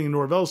then beginning of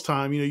Norvell's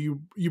time,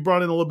 you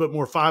brought in a little bit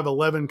more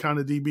 5'11" kind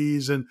of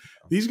DBs, and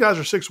these guys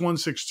are 6'1",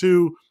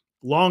 6'2",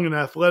 long and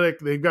athletic.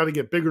 They've got to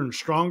get bigger and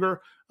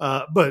stronger.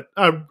 But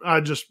I'm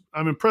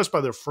impressed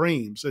by their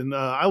frames, and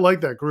I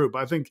like that group.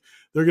 I think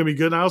they're going to be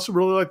good. And I also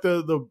really like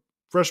the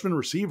freshman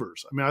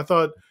receivers. I mean, I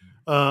thought,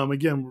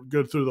 again, we'll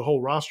go through the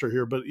whole roster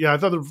here, but yeah, I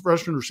thought the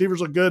freshman receivers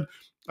look good.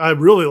 I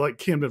really like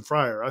Camden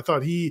Fryer. I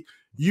thought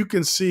you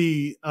can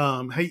see,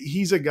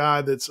 he's a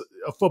guy that's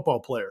a football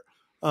player.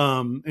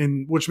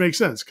 And which makes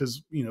sense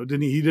because he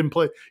didn't even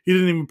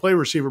play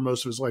receiver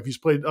most of his life. He's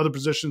played other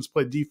positions,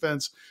 played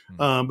defense,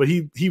 but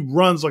he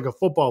runs like a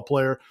football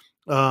player.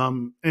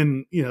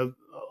 And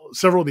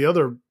several of the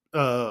other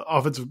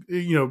offensive,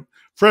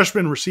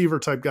 freshman receiver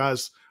type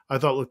guys I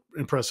thought looked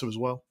impressive as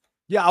well.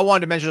 Yeah, I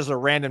wanted to mention as a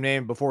random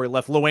name before we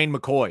left, Luane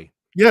McCoy.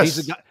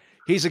 Yes,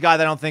 he's a guy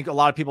that I don't think a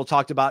lot of people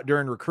talked about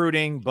during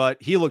recruiting,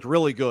 but he looked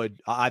really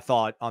good, I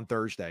thought, on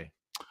Thursday.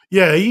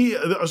 Yeah,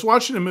 I was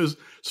watching him. It's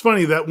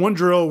funny that one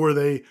drill where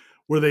they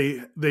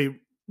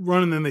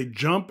run and then they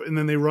jump and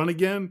then they run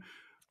again.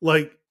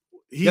 Like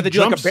he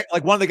jumps,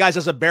 like one of the guys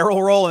does a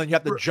barrel roll and you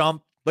have to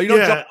jump, but you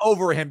don't jump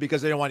over him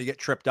because they don't want to get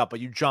tripped up. But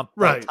you jump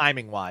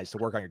timing wise to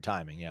work on your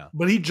timing. Yeah,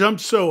 but he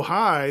jumped so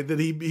high that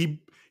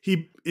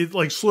it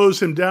like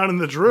slows him down in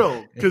the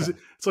drill because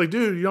it's like,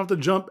 dude, you don't have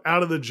to jump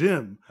out of the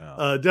gym.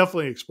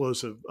 Definitely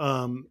explosive.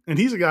 And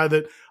he's a guy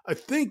that I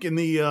think in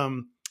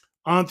the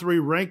on 3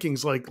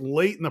 rankings, like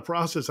late in the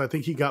process, I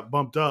think he got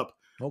bumped up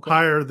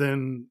higher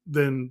than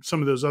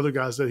some of those other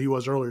guys that he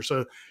was earlier.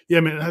 So yeah,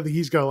 I mean, I think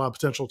he's got a lot of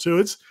potential too.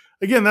 It's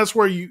again, that's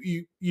where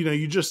you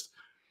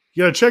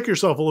got to check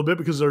yourself a little bit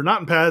because they're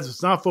not in pads.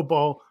 It's not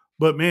football,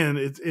 but man,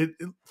 it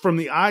from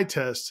the eye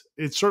test,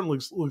 it certainly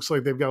looks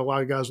like they've got a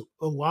lot of guys with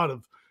a lot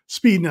of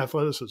speed and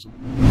athleticism.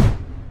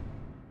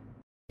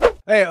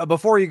 Hey,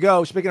 before you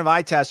go, speaking of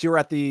eye tests, you were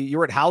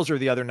at Hauser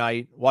the other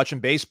night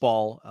watching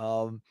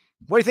baseball.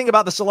 What do you think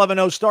about this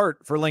 11-0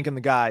 start for Lincoln,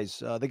 the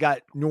guys? They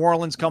got New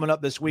Orleans coming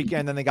up this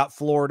weekend, then they got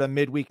Florida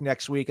midweek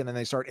next week, and then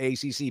they start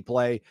ACC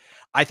play.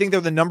 I think they're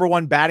the number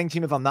 1 batting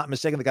team, if I'm not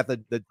mistaken. They got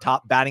the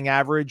top batting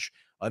average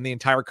in the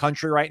entire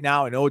country right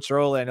now. I know it's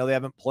early. I know they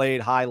haven't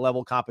played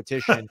high-level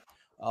competition.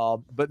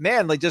 But,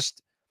 man, they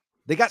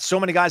got so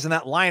many guys in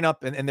that lineup,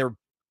 and they're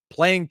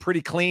playing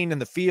pretty clean in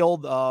the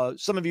field.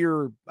 Some of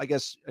your, I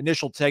guess,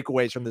 initial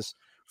takeaways from this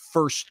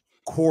first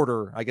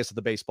quarter, I guess, of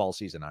the baseball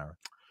season, Ira.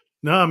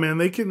 No, man,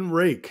 they can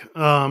rake.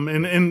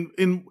 And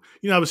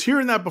I was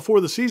hearing that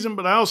before the season,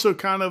 but I also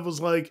kind of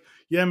was like,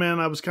 yeah, man,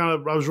 I was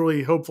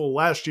really hopeful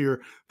last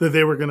year that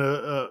they were going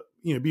to,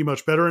 be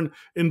much better.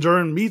 And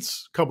during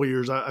Meat's couple of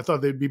years, I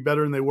thought they'd be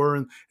better than they were.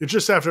 And it's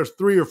just after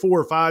 3 or 4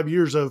 or 5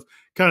 years of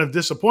kind of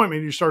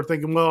disappointment, you start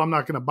thinking, well, I'm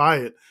not going to buy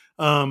it.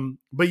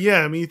 But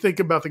yeah, I mean, you think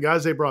about the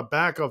guys they brought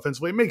back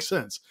offensively, it makes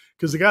sense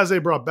because the guys they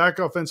brought back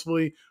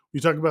offensively,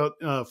 you talk about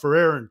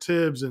Ferrer and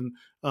Tibbs and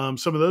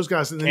some of those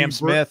guys, and then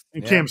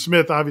Cam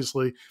Smith,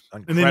 obviously,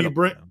 Incredible, and then you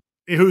bring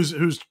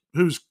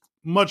who's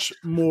much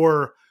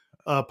more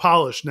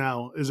polished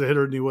now as a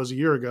hitter than he was a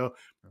year ago,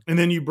 and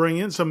then you bring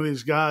in some of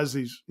these guys,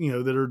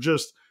 that are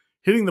just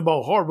hitting the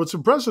ball hard. What's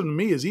impressive to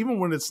me is even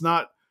when it's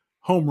not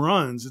home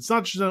runs, it's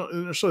not just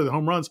necessarily the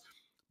home runs,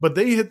 but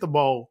they hit the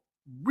ball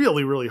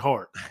really, really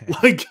hard.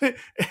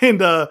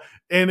 And I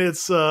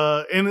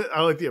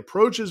like the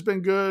approach has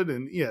been good,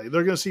 and yeah,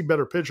 they're going to see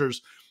better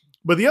pitchers.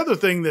 But the other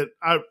thing that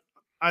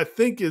I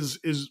think is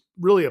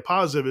really a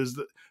positive is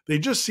that they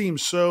just seem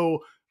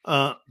so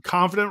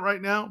confident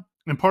right now,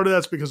 and part of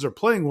that's because they're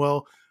playing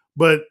well.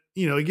 But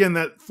again,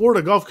 that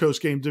Florida Gulf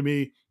Coast game to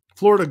me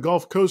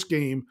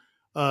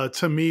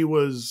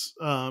was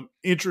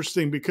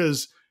interesting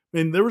because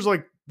there was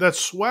like that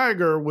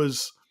swagger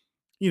was,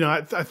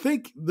 I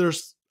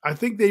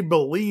think they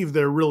believe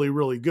they're really,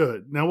 really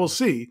good. Now we'll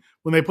see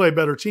when they play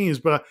better teams,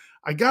 but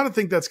I got to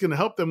think that's going to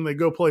help them when they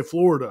go play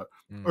Florida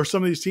or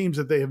some of these teams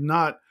that they have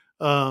not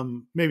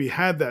maybe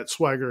had that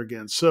swagger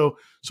against. So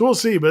we'll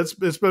see, but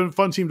it's been a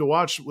fun team to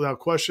watch without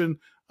question.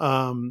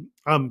 You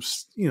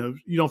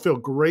don't feel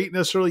great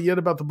necessarily yet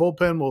about the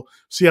bullpen. We'll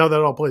see how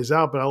that all plays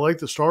out, but I like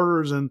the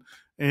starters and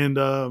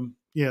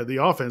the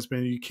offense,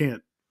 man.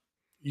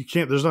 you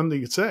can't. There's nothing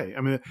you could say.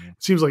 I mean, it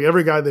seems like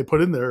every guy they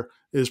put in there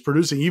is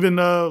producing. Even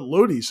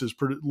Lodice is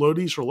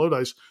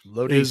Lodice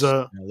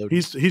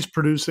is he's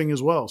producing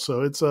as well.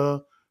 So it's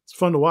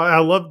fun to watch. I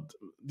love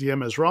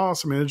DMS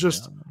Ross. I mean, it's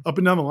just up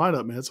and down the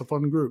lineup, man. It's a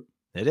fun group.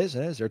 It is.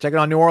 They're taking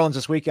on New Orleans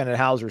this weekend at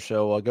Hauser,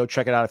 so go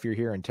check it out if you're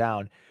here in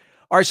town.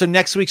 All right, so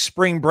next week's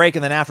spring break,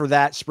 and then after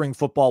that, spring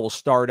football will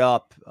start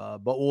up.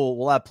 But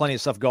we'll have plenty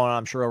of stuff going on,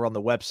 I'm sure, over on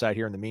the website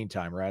here in the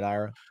meantime, right,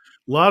 Ira?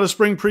 A lot of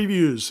spring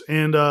previews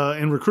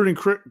and recruiting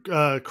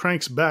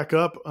cranks back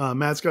up.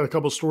 Matt's got a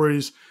couple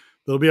stories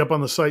that'll be up on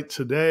the site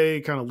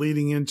today, kind of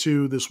leading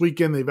into this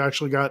weekend. They've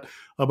actually got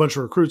a bunch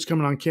of recruits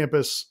coming on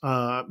campus,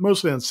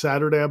 mostly on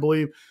Saturday, I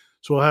believe.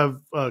 So we'll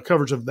have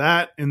coverage of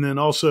that, and then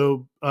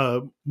also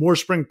more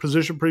spring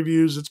position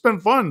previews. It's been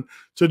fun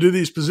to do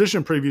these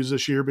position previews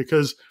this year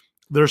because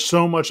there's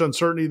so much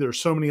uncertainty. There's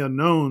so many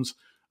unknowns.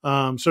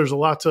 So there's a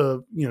lot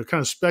to kind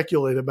of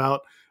speculate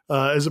about,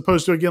 as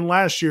opposed to again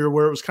last year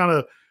where it was kind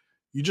of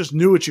you just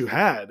knew what you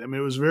had. I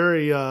mean, it was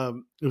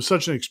it was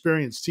such an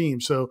experienced team.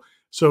 So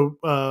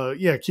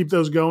yeah, keep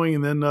those going,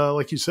 and then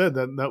like you said,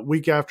 that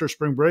week after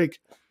spring break,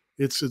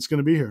 it's going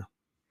to be here.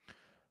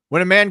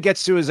 When a man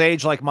gets to his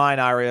age like mine,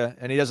 Ira,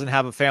 and he doesn't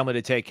have a family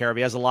to take care of,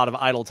 he has a lot of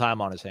idle time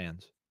on his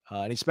hands.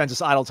 And he spends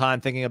his idle time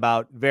thinking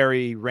about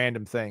very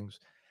random things.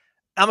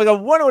 I'm like, I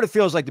wonder what it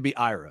feels like to be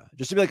Ira,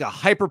 just to be like a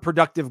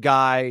hyper-productive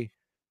guy,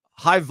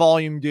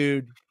 high-volume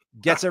dude,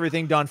 gets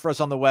everything done for us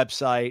on the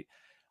website.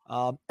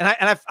 And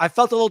I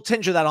felt a little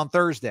tinge of that on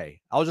Thursday.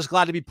 I was just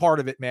glad to be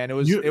part of it, man. It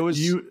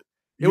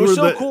was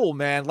so cool,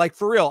 man. Like,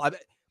 for real.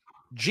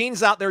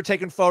 Gene's out there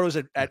taking photos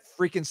at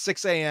freaking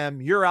 6 a.m.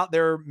 You're out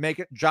there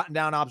jotting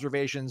down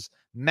observations.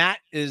 Matt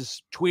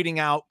is tweeting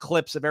out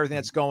clips of everything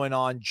that's going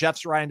on.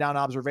 Jeff's writing down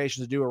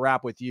observations to do a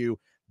wrap with you.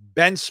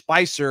 Ben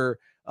Spicer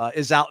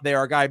is out there.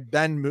 Our guy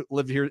Ben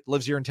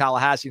lives here in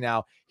Tallahassee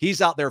now.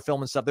 He's out there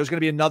filming stuff. There's going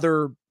to be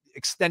another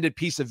extended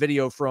piece of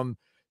video from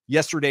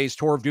yesterday's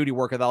Tour of Duty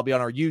workout that'll be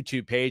on our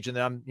YouTube page. And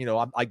then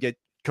I get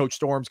Coach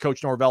Storms,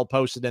 Coach Norvell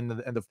posted in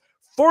the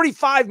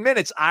 45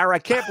 minutes, Ira. I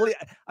can't believe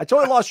I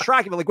totally lost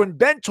track of it. Like when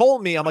Ben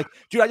told me, I'm like,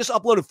 dude, I just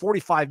uploaded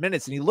 45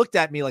 minutes. And he looked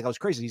at me like I was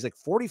crazy. He's like,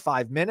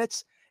 45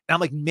 minutes? And I'm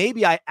like,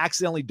 maybe I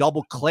accidentally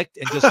double clicked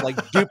and just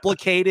like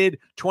duplicated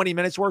 20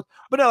 minminutes worth.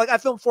 But no, like I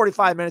filmed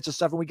 45 minutes of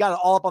stuff and we got it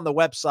all up on the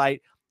website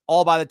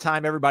all by the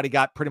time everybody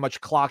got pretty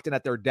much clocked in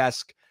at their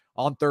desk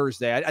on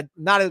Thursday. I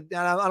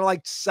don't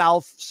like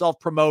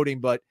self-promoting,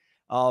 but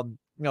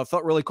it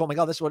felt really cool. I'm like,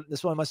 oh,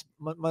 this one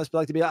must be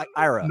like to be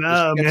Ira.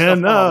 No,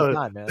 man, no.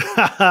 Time, man.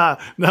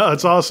 No,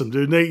 it's awesome,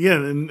 dude. And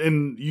again,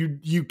 and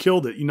you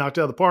killed it. You knocked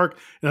it out of the park.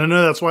 And I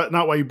know that's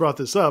not why you brought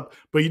this up,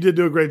 but you did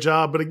do a great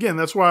job. But again,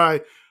 that's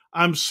why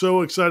I'm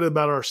so excited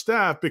about our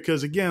staff,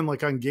 because again,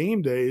 like on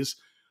game days,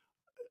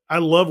 I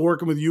love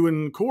working with you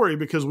and Corey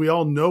because we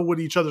all know what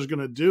each other's going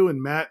to do.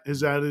 And Matt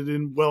has added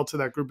in well to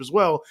that group as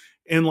well.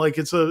 And like,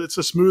 it's a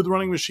smooth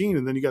running machine.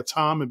 And then you got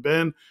Tom and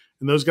Ben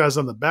and those guys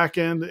on the back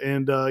end.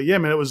 And yeah,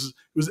 man, it was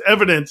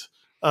evident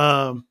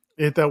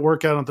at that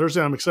workout on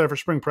Thursday. I'm excited for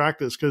spring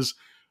practice because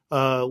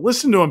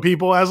listen to him,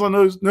 people. Aslan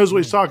knows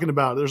what he's talking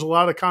about. There's a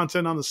lot of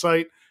content on the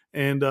site,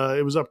 and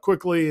it was up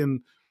quickly,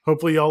 and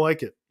hopefully y'all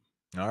like it.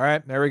 All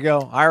right, there we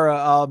go.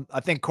 Ira, I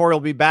think Corey will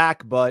be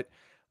back, but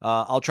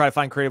I'll try to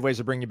find creative ways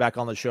to bring you back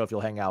on the show if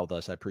you'll hang out with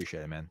us. I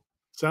appreciate it, man.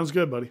 Sounds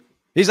good, buddy.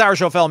 He's Ira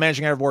Schoffel,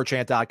 managing editor of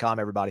warchant.com,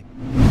 everybody.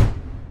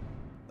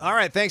 All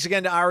right, thanks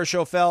again to Ira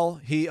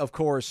Schoffel. He, of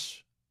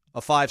course,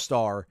 a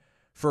 5-star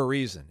for a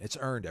reason. It's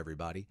earned,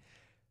 everybody.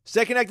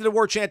 Stay connected to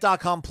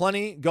warchant.com.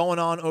 Plenty going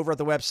on over at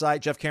the website.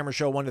 Jeff Cameron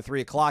Show 1 to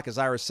 3 o'clock. As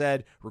Ira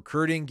said,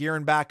 recruiting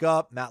gearing back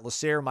up. Matt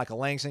Lasser, Michael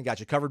Langston got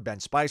you covered. Ben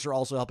Spicer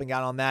also helping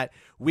out on that.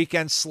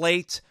 Weekend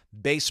slate,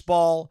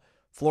 baseball.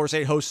 Florida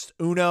State hosts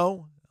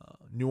Uno.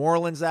 New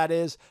Orleans, that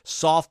is.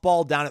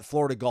 Softball down at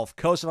Florida Gulf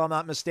Coast, if I'm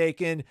not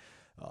mistaken.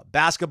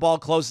 Basketball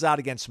closes out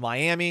against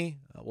Miami.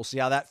 We'll see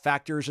how that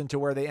factors into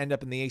where they end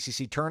up in the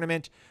ACC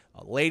tournament.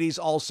 Ladies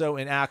also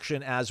in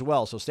action as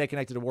well. So stay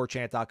connected to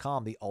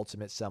warchant.com, the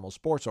ultimate Seminole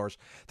sports source.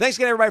 Thanks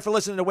again, everybody, for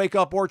listening to Wake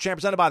Up Warchant,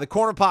 presented by the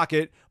Corner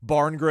Pocket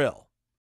Bar and Grill.